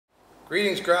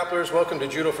Greetings grapplers, welcome to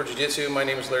Judo for Jiu-Jitsu. My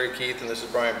name is Larry Keith and this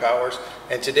is Brian Powers.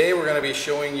 And today we're going to be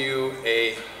showing you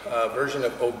a version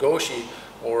of O-goshi,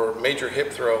 or major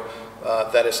hip throw,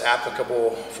 that is applicable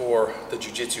for the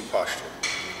Jiu-Jitsu posture.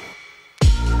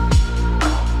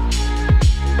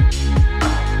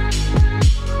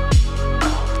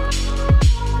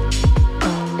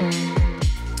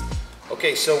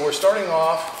 Okay, so we're starting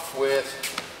off with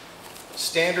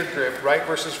standard grip, right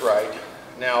versus right.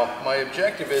 Now, my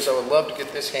objective is I would love to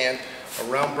get this hand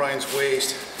around Brian's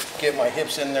waist, get my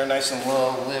hips in there nice and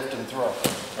low, lift and throw,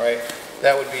 right?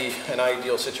 That would be an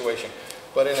ideal situation.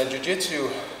 But in a jiu-jitsu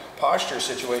posture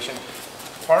situation,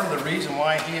 part of the reason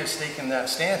why he has taken that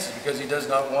stance is because he does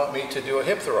not want me to do a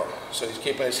hip throw. So he's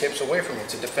keeping his hips away from me.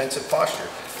 It's a defensive posture.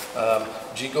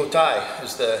 Jigotai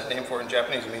is the name for it in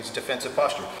Japanese. It means defensive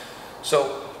posture.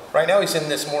 So right now he's in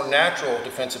this more natural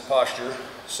defensive posture,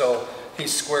 so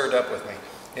he's squared up with me.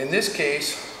 In this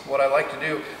case, what I like to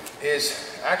do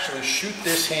is actually shoot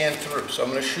this hand through. So I'm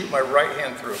going to shoot my right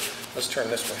hand through. Let's turn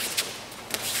this way.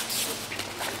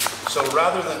 So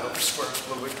rather than, square a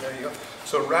little bit, there you go.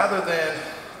 So rather than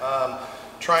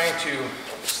trying to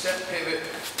step pivot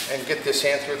and get this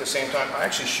hand through at the same time, I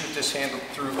actually shoot this hand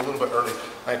through a little bit early.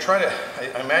 I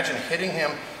imagine hitting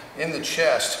him in the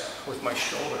chest with my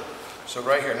shoulder. So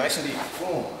right here, nice and deep,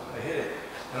 boom, I hit it.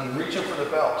 And I'm reaching for the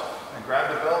belt. I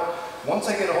grab the belt. Once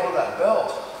I get a hold of that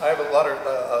belt, I have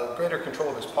a greater control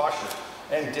of his posture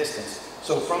and distance.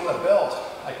 So from the belt,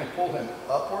 I can pull him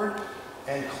upward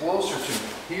and closer to me,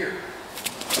 here.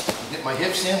 Get my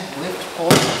hips in, lift, pull,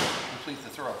 complete the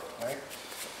throw, right?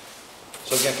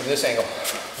 So again, from this angle,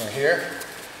 right here,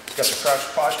 it's got the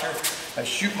crouch posture. I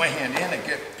shoot my hand in and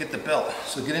get the belt.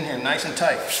 So get in here nice and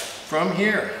tight. From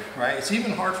here, right, it's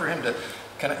even hard for him to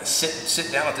kind of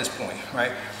sit down at this point,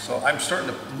 right? So I'm starting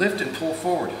to lift and pull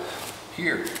forward.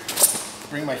 Here,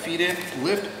 bring my feet in,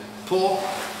 lift, pull,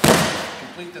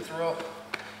 complete the throw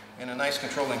in a nice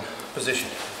controlling position.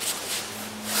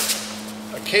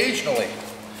 Occasionally,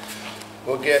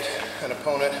 we'll get an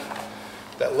opponent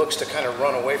that looks to kind of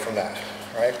run away from that,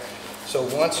 right? So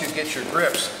once you get your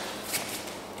grips,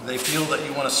 they feel that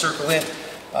you want to circle in,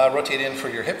 rotate in for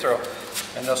your hip throw,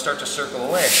 and they'll start to circle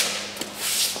away.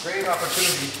 Great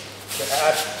opportunity to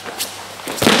add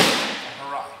a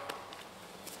harai.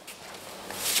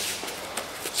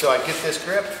 So I get this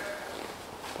grip.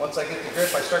 Once I get the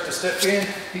grip, I start to step in.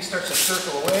 He starts to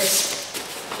circle away.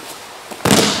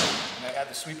 And I add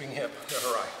the sweeping hip, the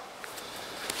harai.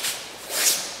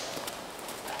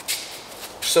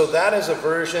 So that is a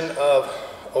version of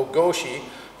O-goshi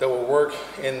that will work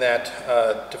in that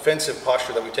defensive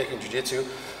posture that we take in Jiu-Jitsu.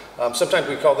 Sometimes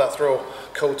we call that throw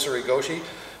Ko-tsuri-goshi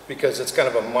because it's kind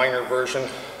of a minor version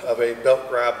of a belt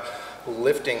grab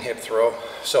lifting hip throw.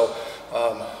 So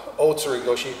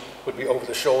O-tsuri-goshi would be over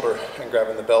the shoulder and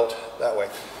grabbing the belt that way.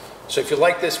 So if you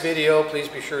like this video, please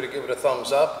be sure to give it a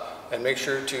thumbs up and make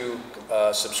sure to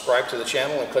subscribe to the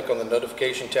channel and click on the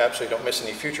notification tab so you don't miss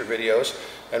any future videos.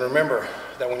 And remember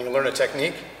that when you learn a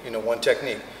technique, you know one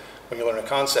technique. When you learn a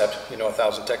concept, you know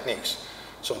 1,000 techniques.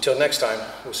 So until next time,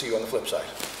 we'll see you on the flip side.